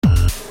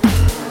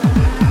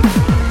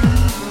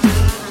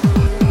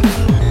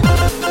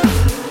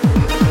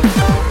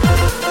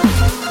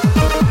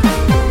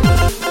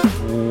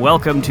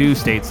welcome to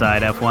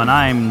Stateside F1.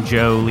 I'm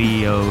Joe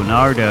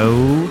Leonardo.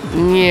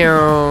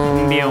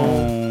 Meow.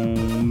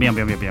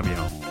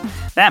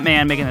 That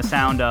man making the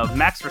sound of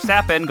Max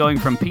Verstappen going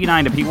from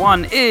P9 to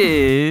P1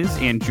 is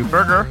Andrew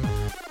Berger.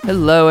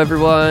 Hello,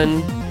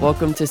 everyone.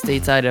 Welcome to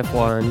Stateside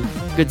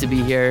F1. Good to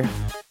be here.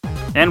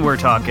 And we're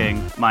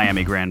talking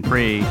Miami Grand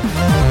Prix.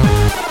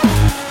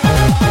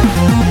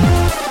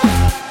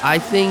 I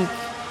think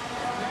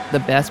the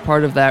best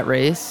part of that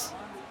race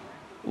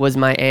was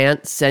my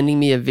aunt sending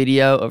me a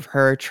video of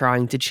her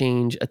trying to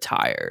change a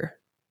tire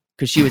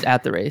because she was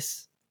at the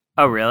race.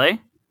 Oh,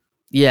 really?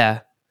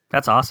 Yeah.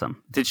 That's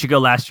awesome. Did she go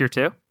last year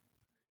too?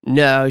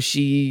 No,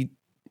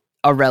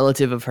 a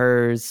relative of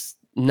hers,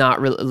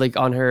 not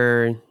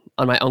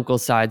on my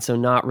uncle's side, so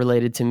not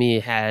related to me,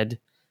 had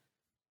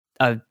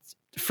a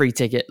free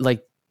ticket,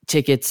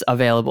 tickets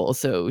available.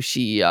 So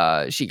she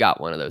got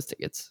one of those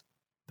tickets.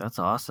 That's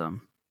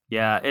awesome.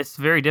 Yeah, it's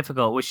very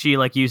difficult. Was she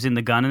using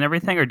the gun and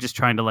everything, or just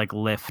trying to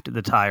lift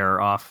the tire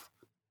off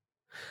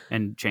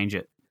and change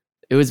it?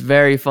 It was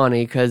very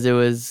funny because it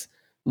was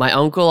my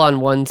uncle on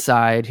one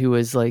side who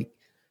was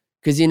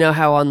because you know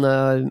how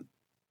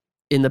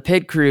in the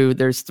pit crew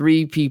there's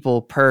 3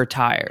 people per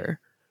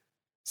tire,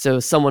 so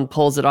someone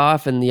pulls it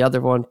off and the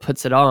other one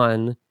puts it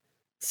on.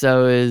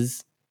 So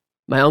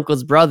my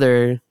uncle's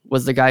brother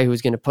was the guy who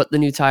was going to put the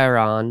new tire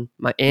on.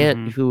 My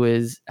aunt who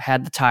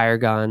had the tire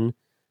gun.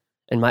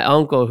 And my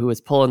uncle, who was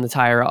pulling the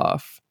tire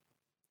off.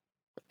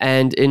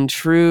 And in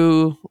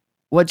true,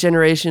 what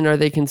generation are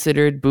they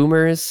considered?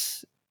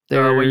 Boomers?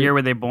 What year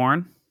were they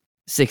born?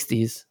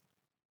 60s.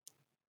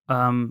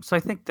 So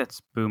I think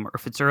that's boomer.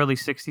 If it's early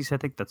 60s, I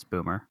think that's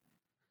boomer.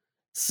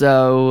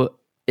 So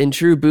in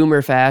true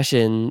boomer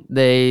fashion,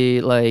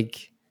 my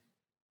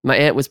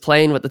aunt was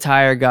playing with the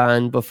tire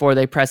gun before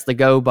they pressed the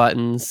go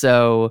button.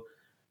 So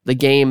the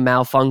game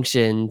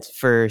malfunctioned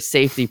for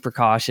safety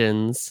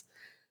precautions.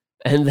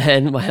 And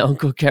then my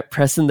uncle kept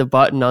pressing the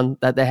button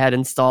that they had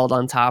installed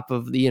on top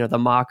of the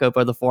mock-up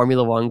of the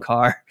Formula One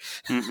car.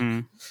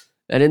 Mm-hmm.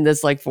 And in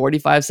this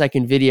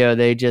 45-second video,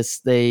 they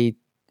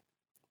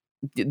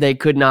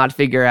could not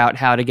figure out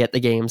how to get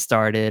the game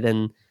started.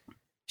 And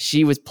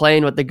she was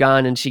playing with the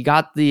gun, and she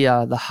got the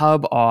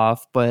hub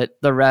off, but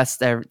the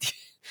rest,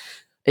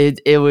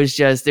 it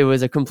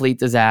was a complete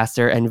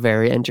disaster and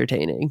very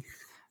entertaining.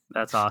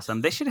 That's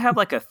awesome. They should have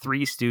a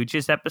Three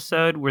Stooges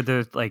episode where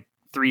there's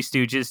Three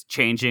Stooges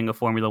changing a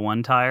Formula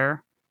One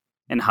tire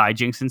and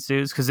hijinks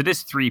ensues, because it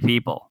is 3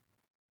 people.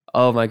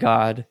 Oh my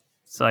God.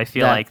 So I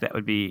feel like that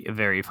would be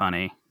very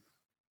funny.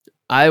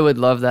 I would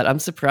love that. I'm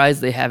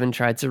surprised they haven't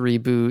tried to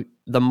reboot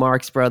the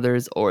Marx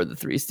Brothers or the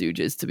Three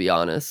Stooges, to be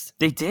honest.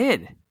 They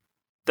did.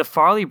 The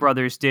Farley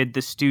brothers did the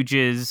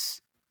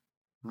Stooges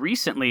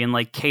recently, and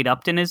Kate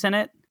Upton is in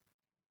it.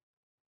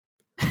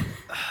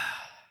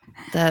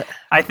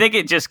 I think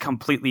it just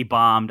completely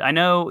bombed. I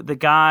know the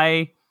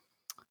guy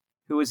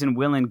who was in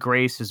Will and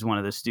Grace is one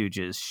of the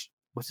Stooges.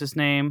 What's his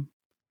name?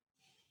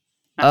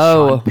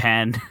 Sean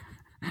Penn.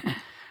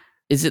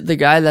 Is it the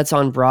guy that's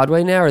on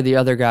Broadway now, or the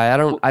other guy?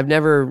 I've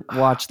never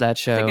watched that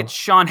show. I think it's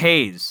Sean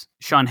Hayes.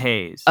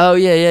 Oh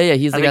yeah.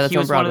 He's the guy that's on Broadway. He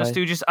was one of the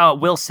Stooges. Oh,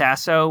 Will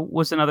Sasso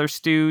was another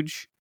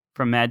Stooge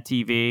from Mad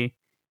TV.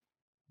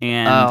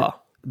 And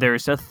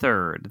there's a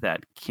third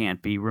that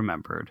can't be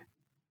remembered.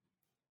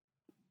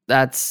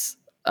 That's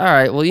all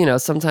right. Well,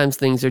 sometimes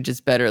things are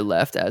just better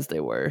left as they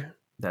were.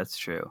 That's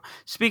true.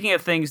 Speaking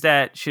of things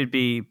that should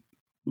be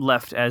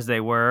left as they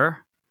were,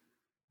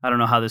 I don't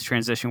know how this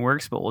transition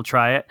works, but we'll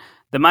try it.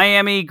 The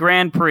Miami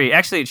Grand Prix.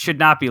 Actually, it should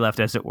not be left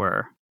as it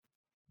were,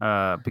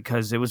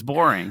 because it was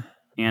boring.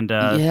 And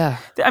yeah,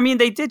 I mean,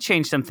 they did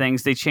change some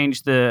things. They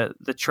changed the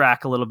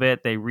track a little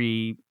bit. They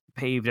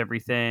repaved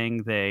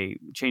everything. They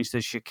changed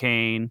the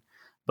chicane.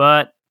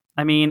 But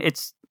I mean,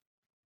 it's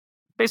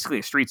basically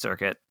a street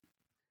circuit.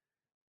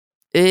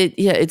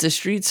 It's a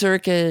street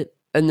circuit,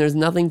 and there's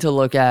nothing to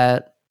look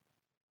at.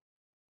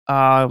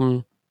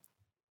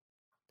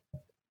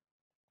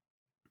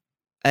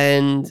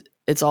 And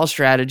it's all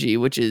strategy,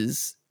 which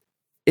is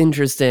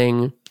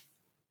interesting,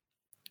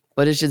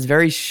 but it's just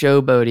very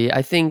showboaty.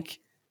 I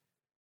think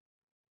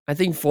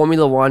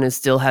Formula One is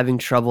still having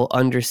trouble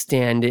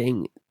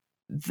understanding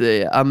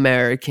the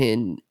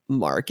American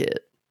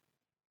market.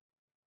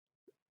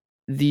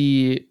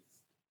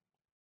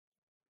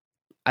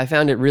 I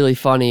found it really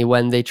funny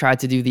when they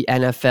tried to do the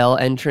NFL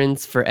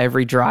entrance for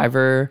every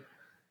driver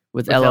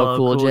with LL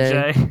Cool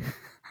J.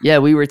 Yeah,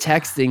 we were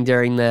texting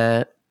during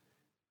that.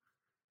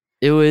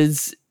 It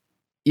was,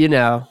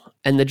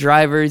 and the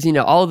drivers,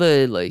 all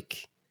the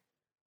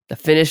the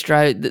finish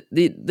drive,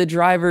 the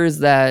drivers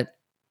that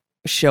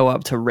show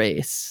up to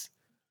race,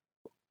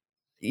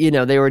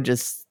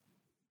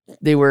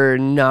 they were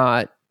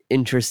not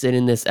interested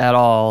in this at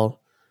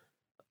all.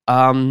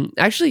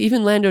 Actually,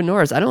 even Lando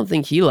Norris, I don't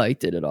think he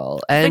liked it at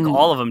all. I think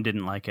all of them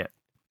didn't like it.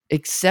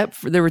 Except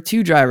for there were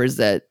 2 drivers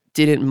that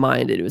didn't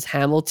mind it. It was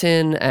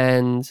Hamilton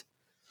and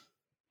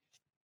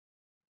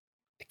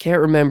I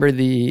can't remember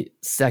the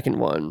second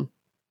one.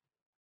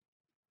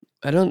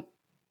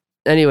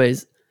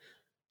 Anyways,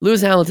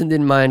 Lewis Hamilton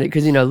didn't mind it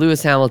because,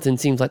 Lewis Hamilton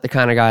seems like the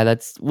kind of guy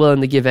that's willing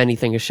to give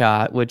anything a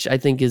shot, which I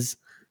think is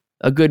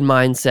a good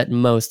mindset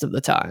most of the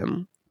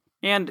time.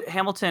 And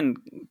Hamilton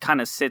kind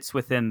of sits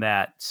within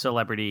that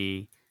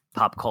celebrity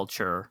pop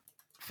culture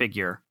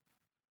figure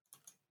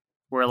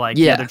where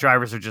the other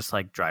drivers are just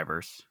like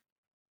drivers.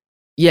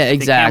 Yeah, I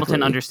exactly.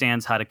 Hamilton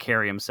understands how to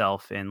carry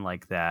himself in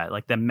like that,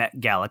 like the Met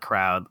Gala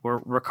crowd where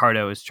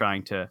Ricardo is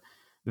trying to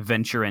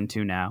venture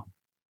into now.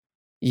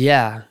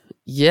 Yeah.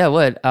 Yeah,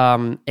 what?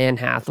 Anne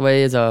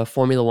Hathaway is a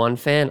Formula One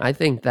fan. I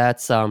think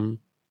that's I've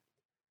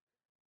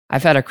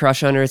had a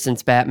crush on her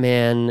since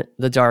Batman: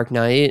 The Dark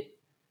Knight.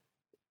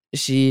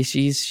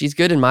 She's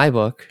good in my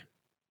book.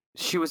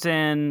 She was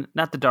in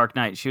not The Dark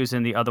Knight, she was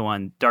in the other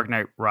one, Dark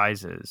Knight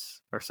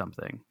Rises or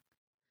something.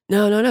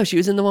 No, she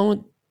was in the one with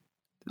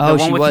the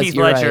one with Heath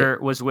Ledger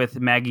was with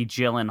Maggie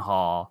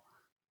Gyllenhaal.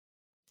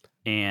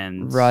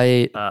 And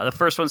the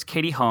first one's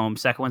Katie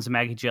Holmes, second one's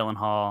Maggie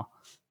Gyllenhaal.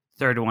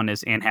 Third one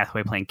is Anne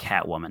Hathaway playing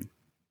Catwoman.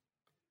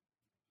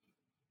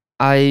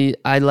 I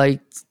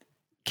liked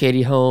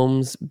Katie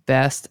Holmes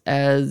best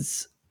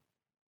as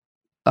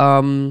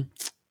Batman's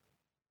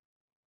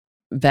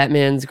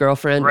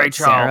girlfriend,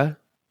 Rachel. Sarah.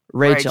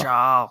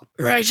 Rachel.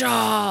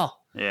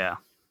 Yeah.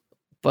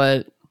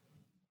 But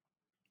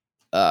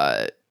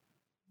I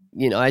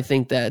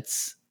think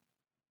that's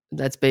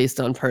based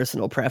on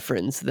personal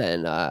preference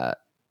than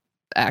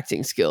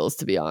acting skills,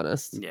 to be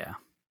honest. Yeah.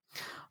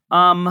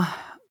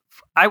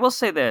 I will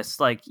say this,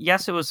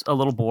 yes, it was a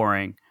little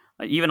boring.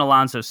 Even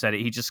Alonso said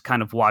it. He just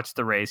kind of watched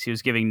the race. He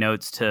was giving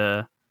notes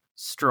to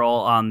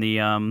Stroll on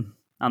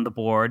the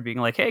board, being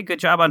like, "Hey, good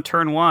job on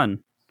turn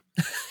 1."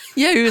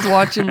 Yeah, he was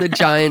watching the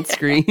giant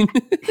screen.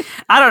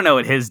 I don't know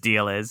what his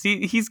deal is.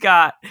 He's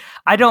got.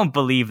 I don't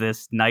believe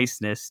this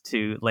niceness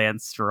to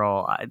Lance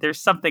Stroll.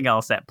 There's something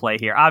else at play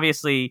here.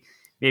 Obviously,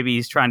 maybe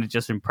he's trying to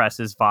just impress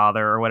his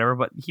father or whatever,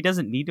 but he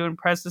doesn't need to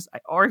impress us.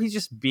 Or he's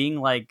just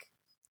being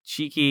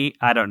cheeky.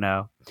 I don't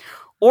know.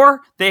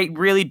 Or they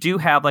really do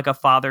have a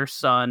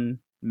father-son,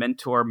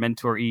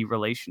 mentor-mentoree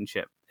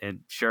relationship. And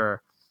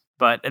sure.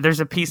 But there's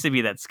a piece of me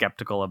that's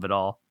skeptical of it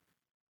all.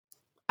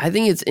 I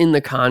think it's in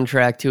the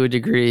contract to a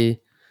degree.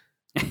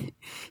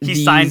 He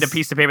signed a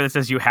piece of paper that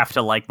says you have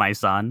to like my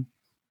son.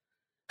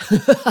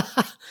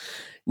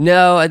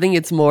 No, I think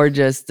it's more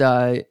just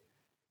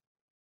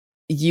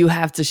you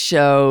have to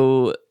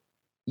show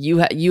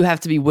you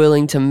have to be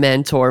willing to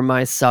mentor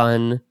my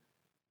son.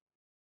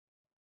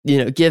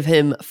 Give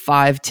him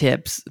 5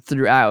 tips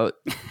throughout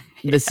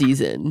the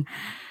season.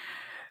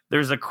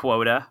 There's a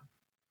quota.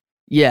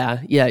 Yeah,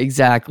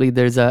 exactly.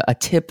 There's a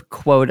tip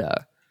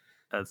quota.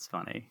 That's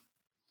funny.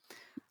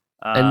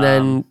 And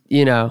then,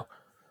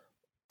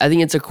 I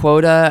think it's a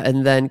quota.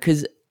 And then,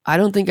 because I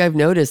don't think I've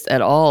noticed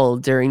at all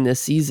during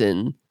this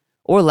season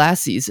or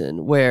last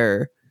season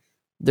where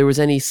there was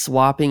any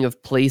swapping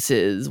of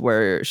places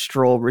where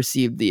Stroll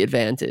received the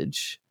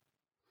advantage.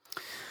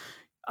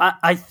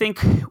 I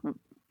think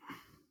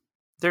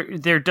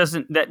it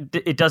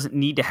doesn't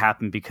need to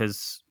happen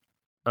because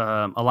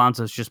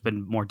Alonso's just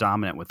been more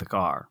dominant with the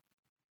car.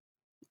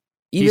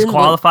 He's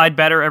qualified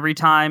better every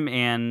time,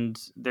 and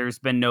there's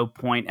been no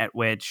point at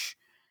which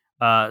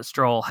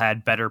Stroll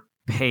had better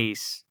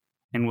pace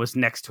and was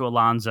next to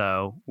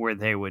Alonso where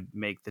they would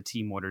make the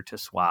team order to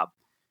swap.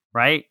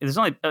 Right?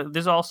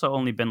 There's also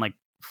only been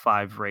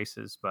 5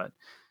 races, but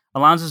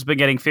Alonso's been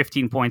getting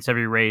 15 points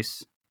every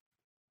race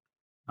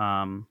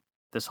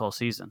this whole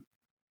season.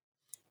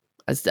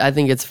 I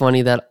think it's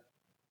funny that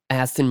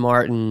Aston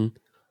Martin,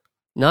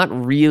 not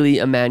really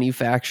a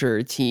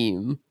manufacturer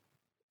team,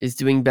 is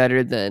doing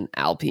better than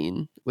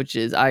Alpine, which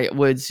is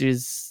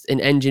an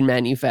engine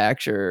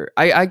manufacturer.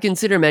 I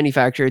consider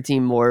manufacturer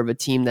team more of a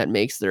team that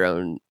makes their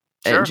own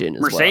engine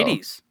as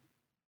Mercedes. Well.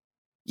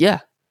 Yeah.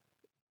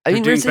 They're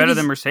doing Mercedes, better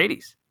than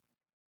Mercedes.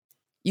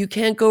 You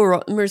can't go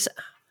wrong.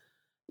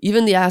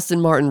 Even the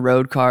Aston Martin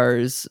road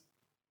cars,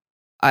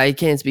 I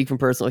can't speak from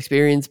personal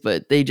experience,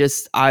 but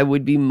I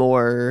would be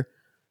more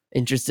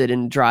interested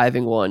in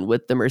driving one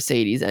with the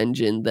Mercedes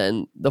engine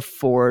than the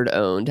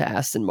Ford-owned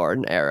Aston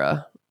Martin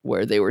era,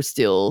 where they were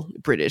still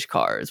British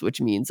cars, which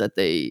means that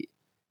they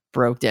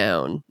broke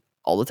down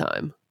all the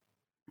time.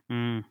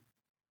 Did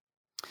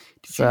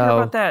you hear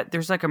about that?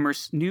 There's a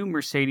new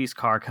Mercedes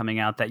car coming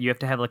out that you have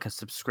to have a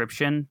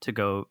subscription to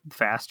go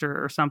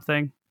faster or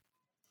something.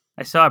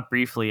 I saw it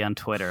briefly on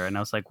Twitter, and I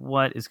was like,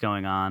 what is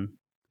going on?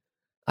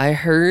 I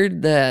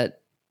heard that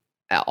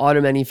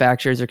auto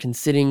manufacturers are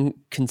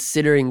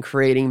considering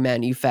creating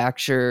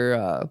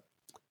manufacturer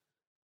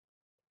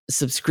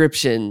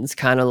subscriptions,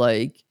 kind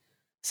of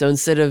so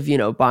instead of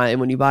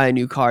when you buy a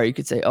new car, you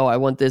could say, oh, I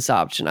want this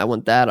option, I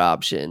want that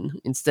option.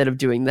 Instead of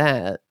doing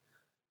that,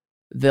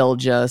 they'll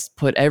just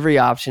put every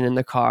option in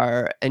the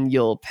car, and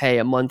you'll pay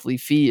a monthly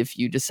fee if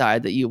you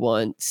decide that you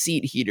want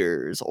seat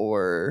heaters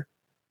or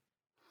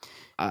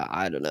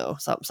I don't know,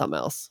 something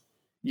else.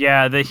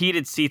 Yeah, the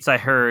heated seats, I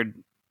heard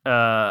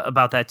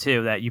about that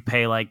too, that you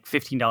pay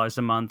 $15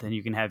 a month and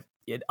you can have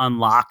it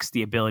unlocks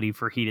the ability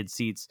for heated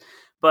seats.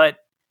 But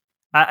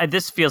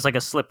this feels like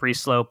a slippery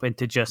slope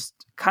into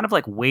just kind of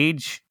like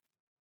wage,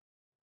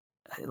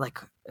 like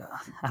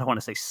I don't want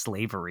to say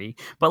slavery,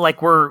 but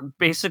like we're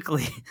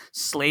basically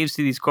slaves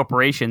to these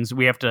corporations.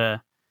 We have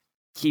to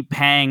keep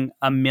paying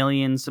 1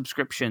 million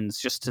subscriptions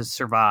just to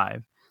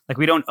survive. Like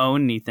we don't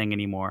own anything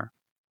anymore.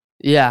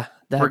 Yeah,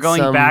 we're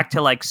going back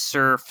to like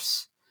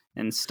serfs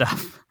and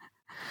stuff.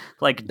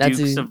 Like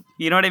dukes of,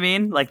 you know what I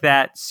mean? Like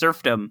that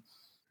serfdom.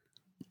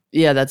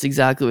 Yeah, that's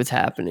exactly what's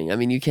happening. I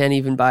mean, you can't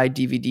even buy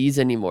DVDs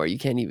anymore. You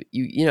can't even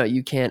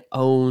you can't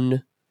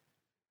own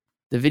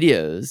the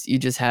videos. You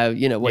just have,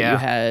 what you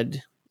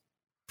had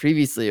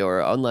previously,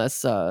 or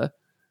unless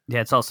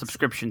it's all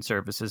subscription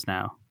services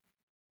now.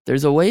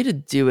 There's a way to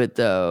do it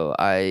though.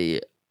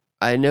 I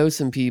know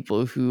some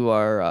people who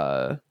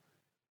are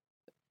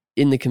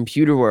in the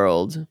computer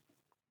world,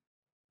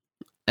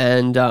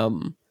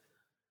 and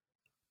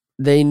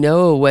they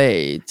know a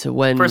way to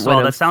First of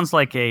all, that sounds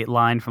like a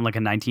line from like a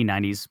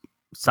 1990s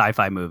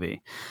sci-fi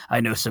movie. I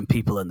know some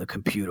people in the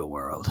computer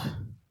world.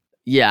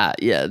 Yeah,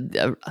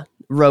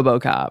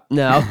 RoboCop.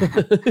 No.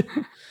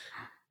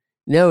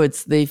 No,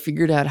 they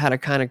figured out how to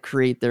kind of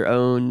create their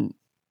own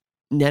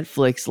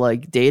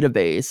Netflix-like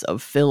database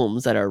of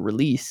films that are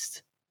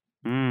released.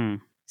 So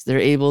they're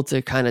able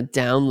to kind of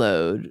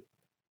download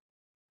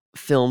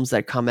films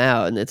that come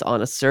out, and it's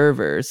on a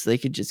server, so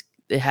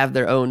they have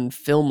their own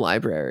film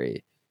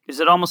library. Is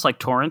it almost like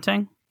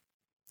torrenting?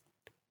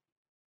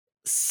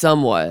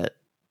 Somewhat,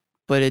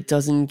 but it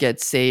doesn't get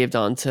saved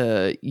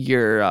onto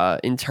your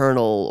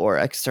internal or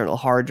external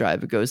hard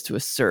drive. It goes to a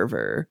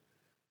server.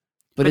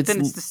 But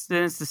then it's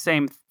the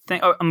same thing.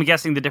 Oh, I'm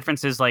guessing the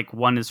difference is like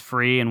one is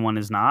free and one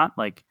is not.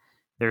 Like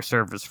their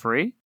server's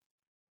free,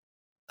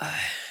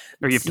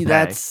 or you have to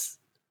pay.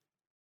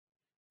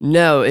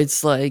 No,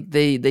 it's like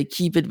they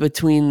keep it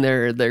between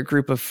their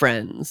group of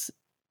friends.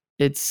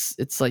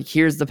 It's like,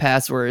 here's the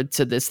password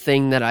to this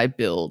thing that I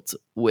built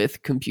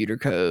with computer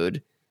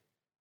code.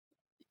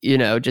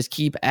 Just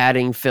keep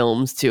adding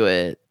films to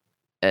it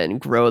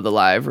and grow the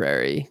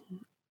library,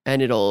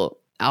 and it'll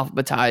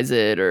alphabetize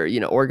it or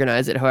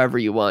organize it however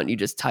you want. You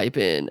just type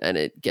in and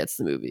it gets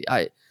the movie.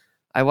 I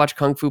watch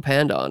Kung Fu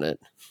Panda on it.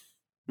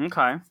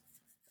 Okay.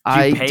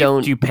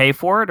 Do you pay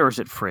for it, or is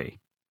it free?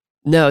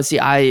 No, see,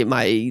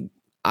 I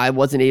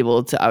wasn't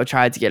able to. I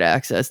tried to get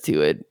access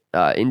to it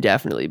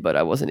indefinitely, but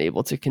I wasn't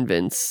able to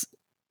convince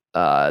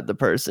the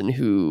person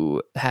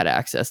who had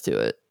access to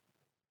it.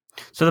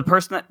 So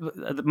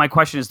my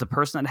question is, the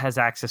person that has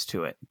access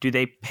to it, do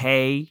they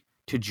pay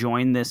to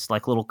join this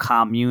like little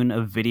commune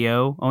of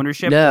video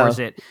ownership? No. Or is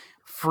it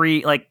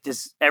free? Like,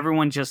 does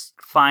everyone just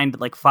find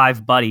like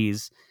 5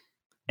 buddies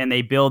and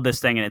they build this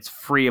thing and it's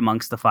free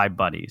amongst the 5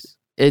 buddies?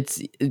 It's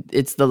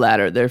the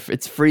latter.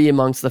 It's free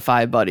amongst the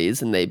 5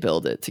 buddies and they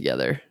build it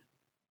together.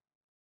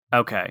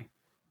 Okay.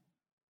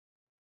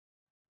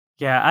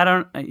 Yeah,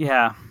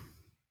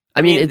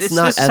 I mean, it's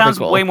not ethical. Sounds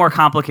way more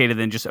complicated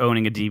than just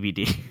owning a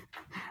DVD.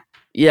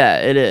 Yeah,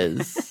 it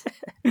is.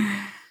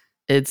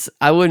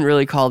 I wouldn't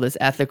really call this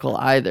ethical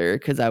either,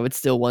 because I would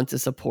still want to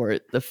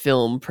support the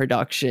film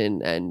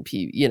production and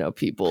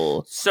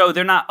people. So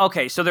they're not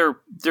okay. So they're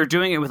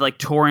doing it with like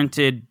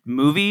torrented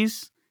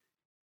movies,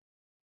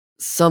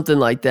 something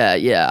like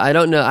that. Yeah, I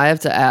don't know. I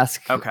have to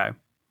ask. Okay.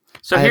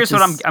 So here's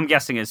what I'm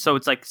guessing is. So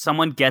it's like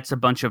someone gets a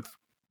bunch of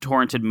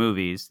torrented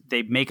movies.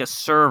 They make a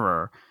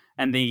server,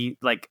 and a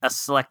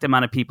select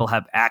amount of people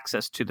have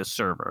access to the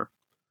server.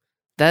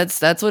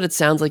 That's what it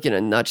sounds like in a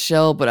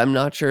nutshell, but I'm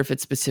not sure if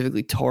it's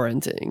specifically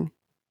torrenting.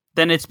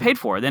 Then it's paid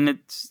for. Then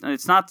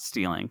it's not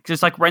stealing.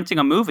 Just like renting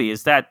a movie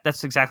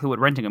that's exactly what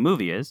renting a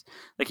movie is.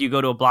 Like you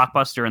go to a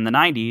Blockbuster in the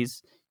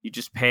 90s, you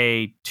just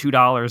pay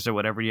 $2 or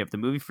whatever. You have the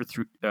movie for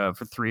 3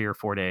 or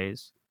 4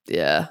 days.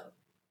 Yeah.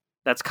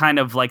 That's kind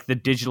of like the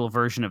digital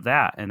version of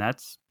that, and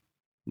that's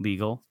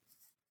legal.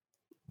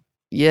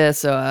 Yeah,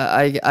 so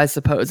I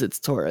suppose it's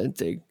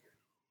torrenting.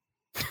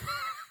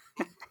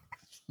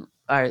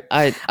 I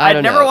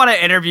never want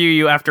to interview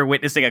you after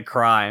witnessing a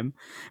crime.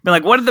 Be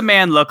like, what did the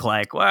man look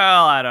like?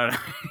 Well, I don't know.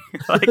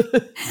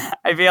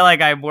 I feel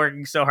like I'm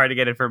working so hard to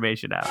get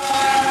information out.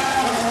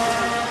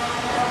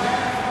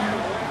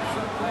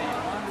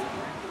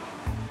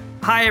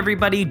 Hi,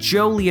 everybody.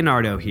 Joe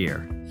Leonardo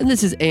here. And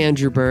this is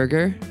Andrew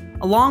Berger.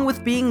 Along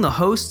with being the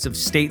hosts of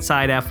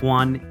Stateside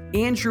F1,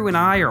 Andrew and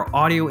I are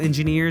audio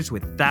engineers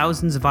with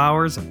thousands of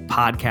hours of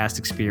podcast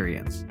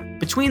experience.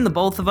 Between the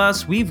both of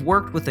us, we've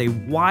worked with a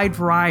wide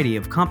variety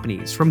of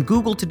companies, from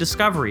Google to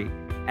Discovery,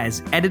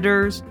 as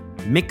editors,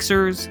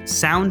 mixers,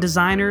 sound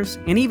designers,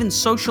 and even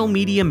social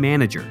media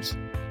managers.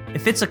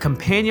 If it's a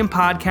companion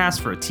podcast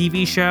for a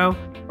TV show,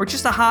 or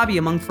just a hobby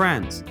among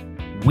friends,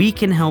 we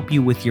can help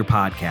you with your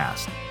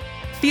podcast.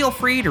 Feel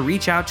free to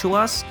reach out to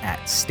us at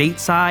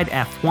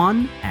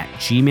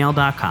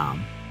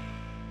statesidef1@gmail.com.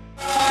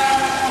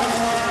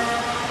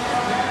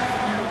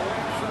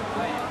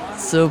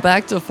 So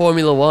back to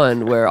Formula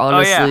One, where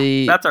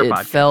honestly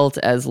podcast felt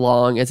as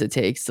long as it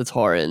takes to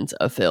torrent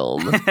a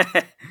film.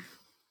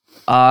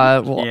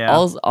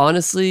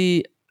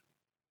 Honestly,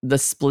 the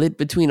split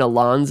between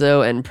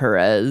Alonso and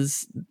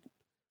Perez,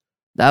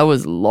 that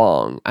was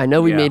long. I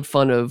know we made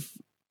fun of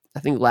I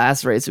think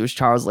last race it was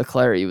Charles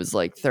Leclerc. He was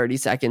like 30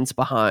 seconds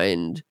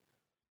behind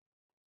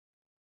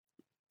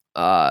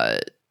the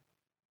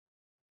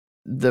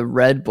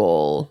Red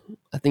Bull.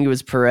 I think it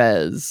was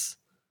Perez.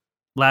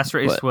 Last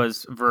race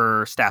was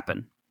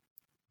Verstappen.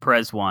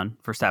 Perez won.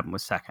 Verstappen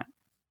was second.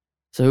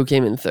 So who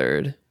came in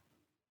third?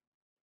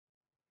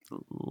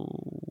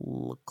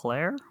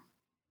 Leclerc?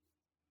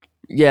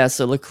 Yeah,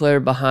 so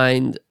Leclerc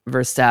behind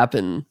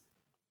Verstappen.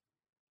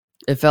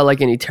 It felt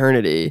like an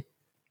eternity.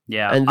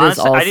 Yeah, and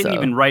honestly, I didn't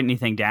even write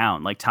anything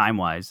down, like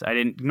time-wise. I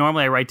didn't.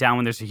 Normally, I write down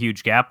when there's a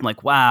huge gap. I'm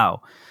like,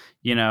 wow,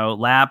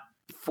 lap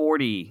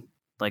 40.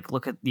 Like,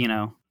 look at,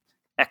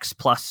 X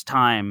plus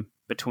time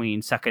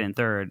between second and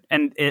third.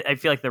 And I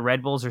feel like the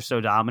Red Bulls are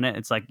so dominant.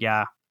 It's like,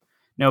 yeah,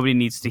 nobody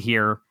needs to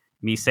hear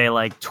me say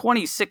like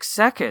 26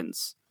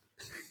 seconds.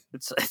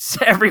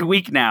 It's every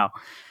week now.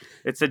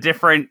 It's a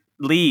different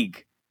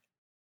league.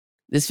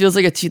 This feels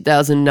like a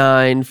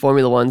 2009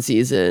 Formula One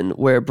season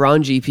where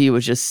Braun GP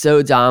was just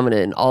so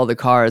dominant. All the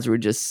cars were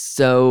just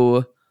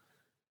so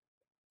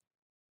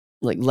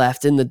like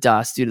left in the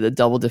dust due to the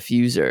double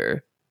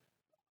diffuser.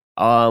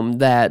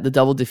 That the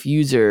double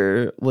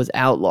diffuser was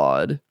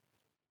outlawed.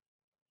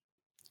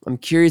 I'm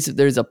curious if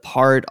there's a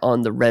part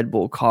on the Red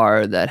Bull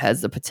car that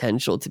has the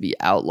potential to be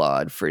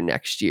outlawed for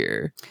next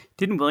year.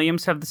 Didn't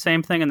Williams have the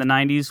same thing in the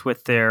 90s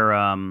with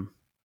their...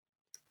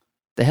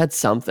 They had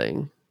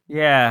something.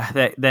 Yeah,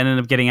 that ended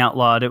up getting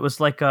outlawed. It was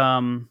like,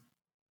 I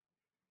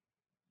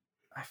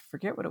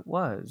forget what it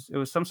was. It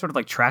was some sort of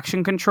like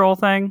traction control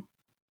thing.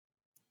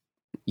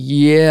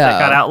 Yeah. That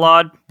got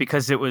outlawed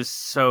because it was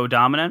so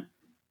dominant.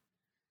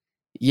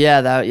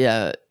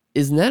 Yeah.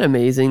 Isn't that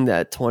amazing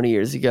that 20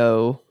 years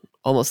ago,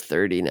 almost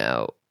 30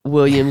 now,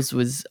 Williams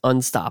was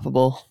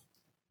unstoppable?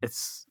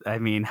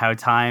 How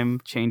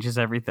time changes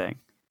everything.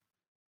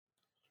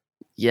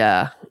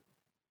 Yeah.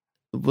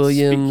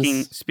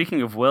 Williams.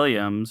 Speaking of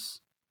Williams...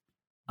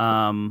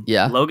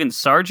 yeah. Logan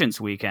Sargent's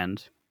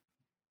weekend.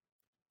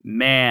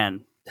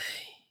 Man.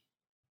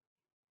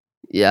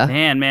 Yeah.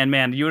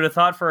 Man. You would have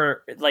thought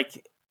for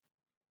like.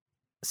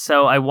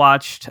 So I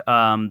watched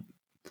a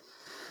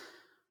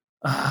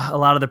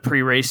lot of the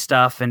pre-race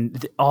stuff,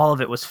 and all of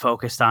it was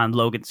focused on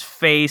Logan's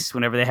face.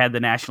 Whenever they had the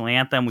national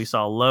anthem, we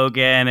saw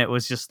Logan. It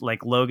was just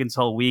like Logan's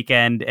whole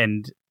weekend.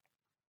 And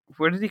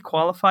where did he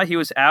qualify? He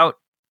was out.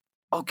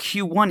 Oh,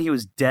 Q1. He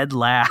was dead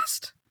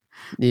last.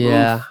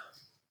 Yeah. Oof.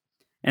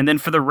 And then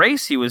for the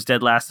race, he was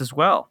dead last as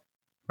well,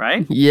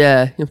 right?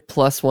 Yeah,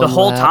 plus one. The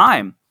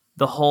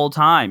whole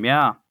time,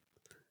 yeah.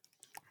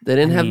 They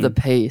didn't have the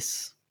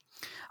pace.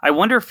 I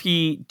wonder if do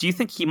you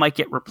think he might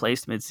get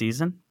replaced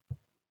mid-season?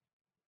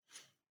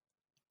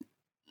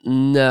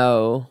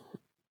 No.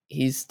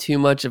 He's too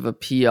much of a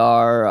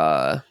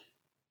PR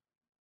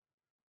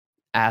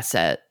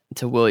asset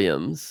to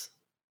Williams.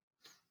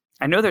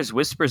 I know there's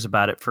whispers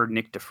about it for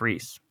Nick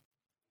DeVries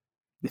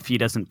if he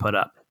doesn't put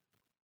up.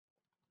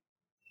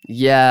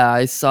 Yeah,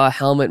 I saw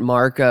Helmut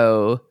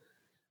Marko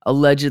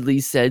allegedly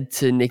said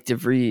to Nick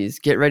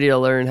DeVries, "Get ready to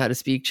learn how to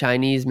speak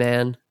Chinese,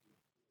 man."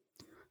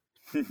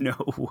 No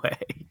way.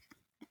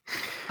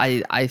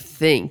 I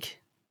think.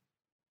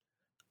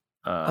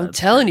 I'm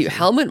telling you,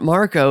 Helmut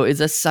Marko is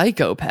a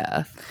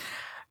psychopath.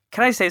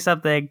 Can I say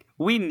something?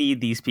 We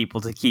need these people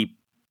to keep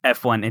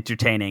F1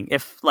 entertaining.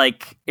 If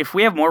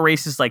we have more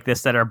races like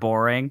this that are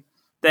boring,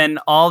 then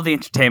all the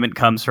entertainment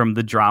comes from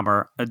the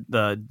drama,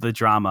 the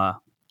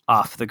drama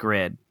off the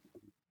grid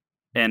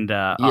and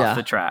off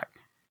the track.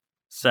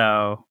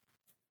 So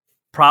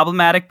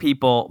problematic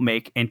people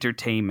make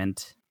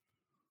entertainment.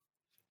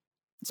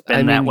 It's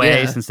been that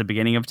way since the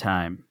beginning of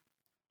time.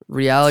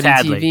 Reality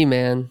TV,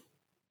 man.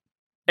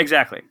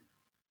 Exactly.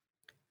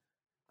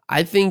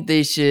 I think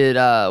they should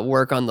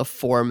work on the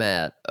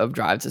format of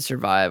Drive to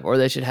Survive, or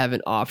they should have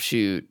an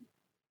offshoot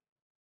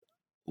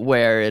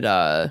where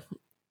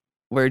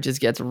it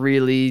just gets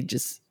really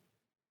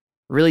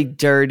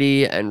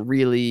dirty and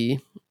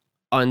really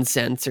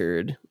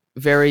uncensored.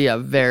 Very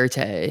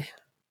verite.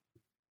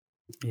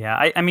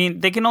 Yeah, I mean,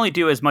 they can only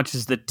do as much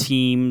as the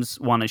teams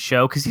want to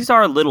show, because these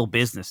are little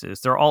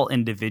businesses. They're all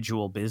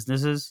individual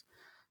businesses.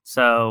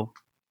 So,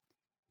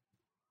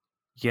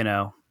 they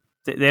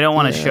don't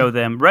want to show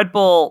them. Red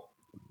Bull,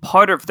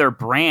 part of their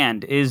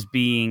brand is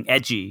being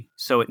edgy.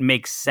 So it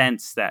makes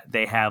sense that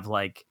they have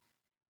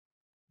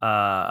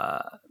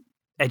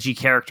edgy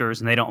characters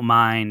and they don't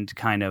mind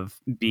kind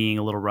of being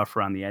a little rough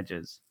around the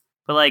edges.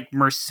 But like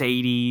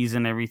Mercedes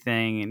and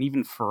everything, and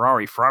even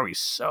Ferrari's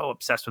so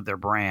obsessed with their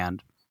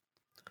brand.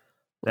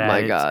 Oh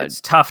my God. It's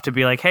tough to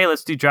be like, hey,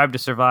 let's do Drive to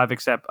Survive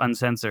except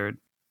uncensored.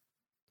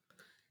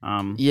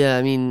 Yeah,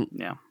 I mean,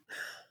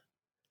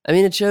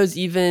 it shows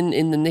even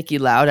in the Niki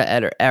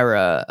Lauda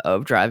era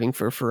of driving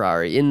for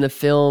Ferrari. In the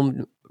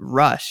film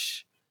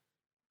Rush,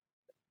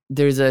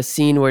 there's a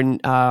scene where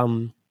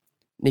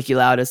Niki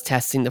Lauda's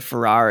testing the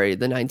Ferrari,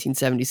 the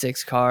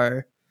 1976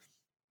 car.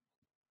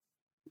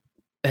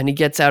 And he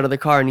gets out of the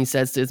car and he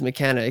says to his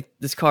mechanic,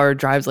 "This car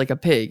drives like a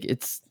pig.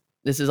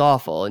 This is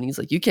awful." And he's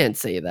like, "You can't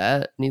say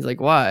that." And he's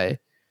like, "Why?"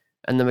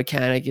 And the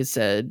mechanic has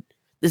said,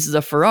 "This is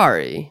a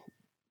Ferrari."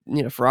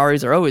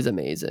 Ferraris are always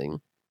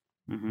amazing.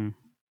 Mm-hmm.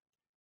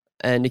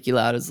 And Niki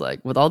Lauda's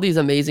like, with all these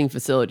amazing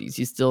facilities,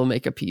 you still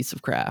make a piece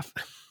of crap.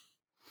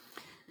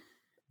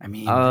 I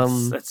mean,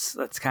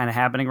 that's kind of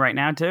happening right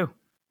now too.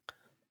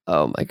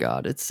 Oh my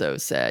God, it's so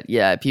sad.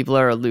 Yeah, people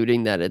are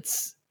alluding that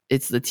it's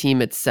the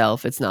team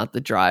itself. It's not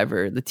the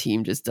driver. The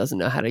team just doesn't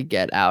know how to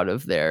get out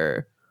of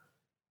their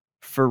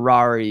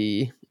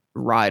Ferrari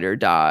ride or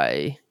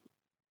die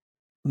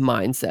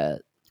mindset.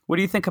 What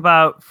do you think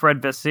about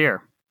Fred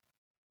Vasseur?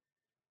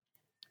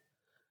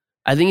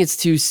 I think it's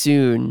too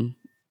soon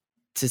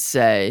to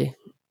say.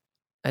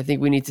 I think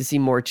we need to see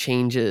more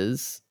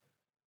changes.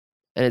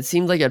 And it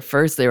seemed like at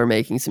first they were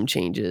making some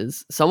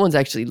changes. Someone's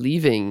actually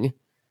leaving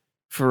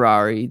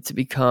Ferrari to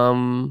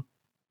become,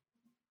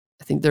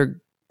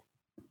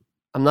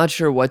 I'm not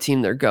sure what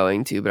team they're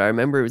going to, but I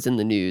remember it was in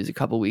the news a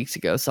couple weeks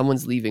ago.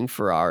 Someone's leaving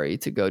Ferrari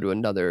to go to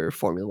another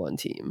Formula One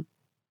team.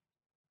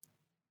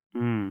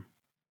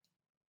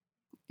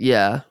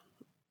 Yeah.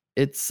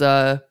 It's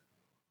Is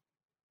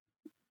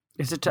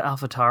it to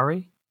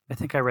AlphaTauri? I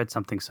think I read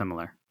something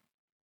similar.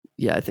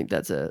 Yeah, I think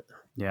that's it.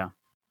 Yeah.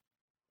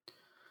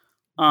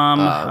 All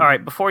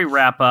right, before we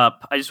wrap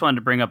up, I just wanted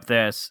to bring up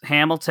this.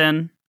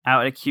 Hamilton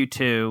out at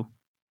Q2,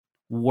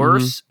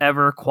 worst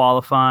ever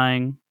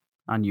qualifying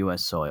on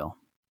US soil.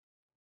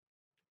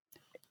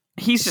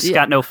 He's just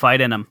got no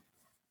fight in him.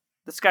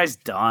 This guy's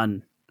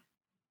done.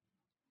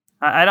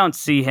 I don't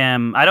see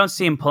him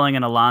pulling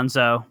an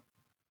Alonso.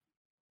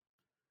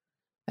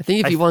 I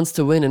think if he wants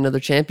to win another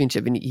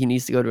championship, he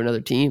needs to go to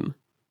another team.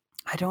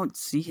 I don't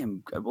see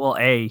him. Well,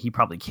 he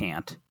probably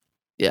can't.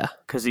 Yeah.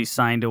 Because he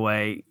signed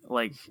away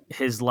like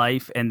his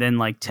life and then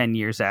like 10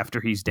 years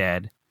after he's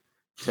dead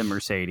to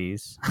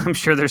Mercedes. I'm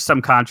sure there's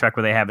some contract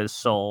where they have his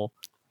soul.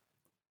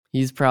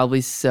 He's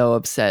probably so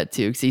upset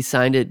too because he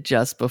signed it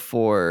just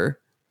before,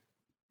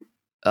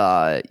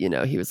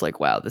 he was like,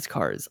 wow, this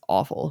car is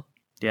awful.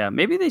 Yeah,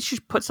 maybe they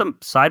should put some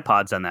side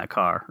pods on that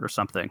car or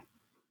something.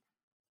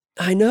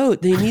 I know.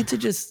 They need to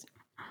just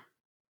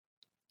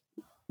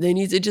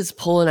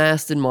pull an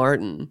Aston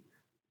Martin.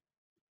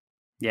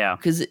 Yeah.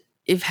 Because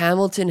if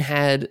Hamilton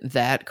had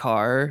that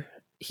car,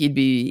 he'd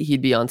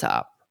be on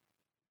top.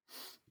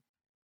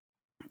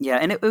 Yeah,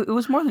 and it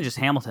was more than just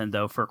Hamilton,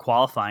 though, for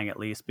qualifying at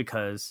least,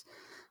 because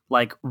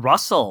like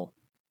Russell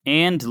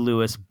and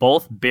Lewis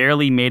both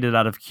barely made it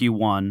out of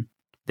Q1.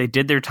 They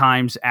did their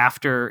times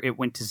after it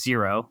went to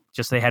 0,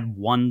 just they had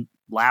one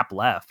lap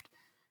left.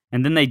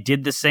 And then they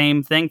did the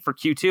same thing for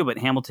Q2, but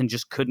Hamilton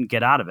just couldn't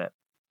get out of it.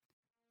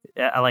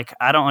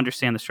 I don't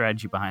understand the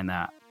strategy behind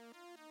that.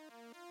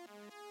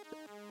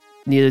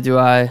 Neither do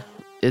I.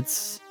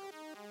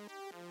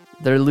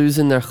 They're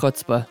losing their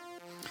chutzpah.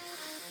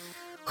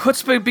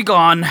 Chutzpah be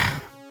gone.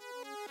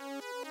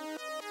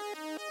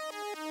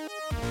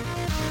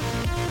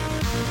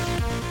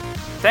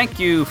 Thank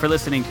you for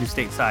listening to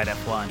Stateside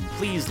F1.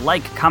 Please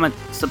like, comment,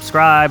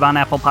 subscribe on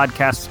Apple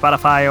Podcasts,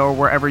 Spotify, or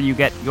wherever you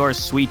get your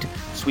sweet,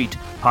 sweet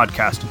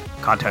podcast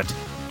content.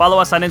 Follow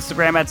us on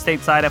Instagram at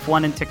Stateside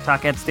F1 and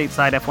TikTok at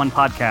Stateside F1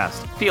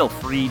 Podcast. Feel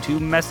free to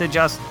message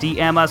us,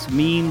 DM us,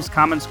 memes,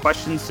 comments,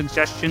 questions,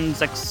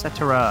 suggestions,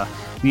 etc.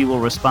 We will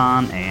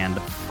respond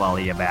and follow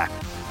you back.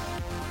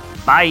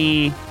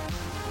 Bye.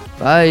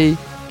 Bye.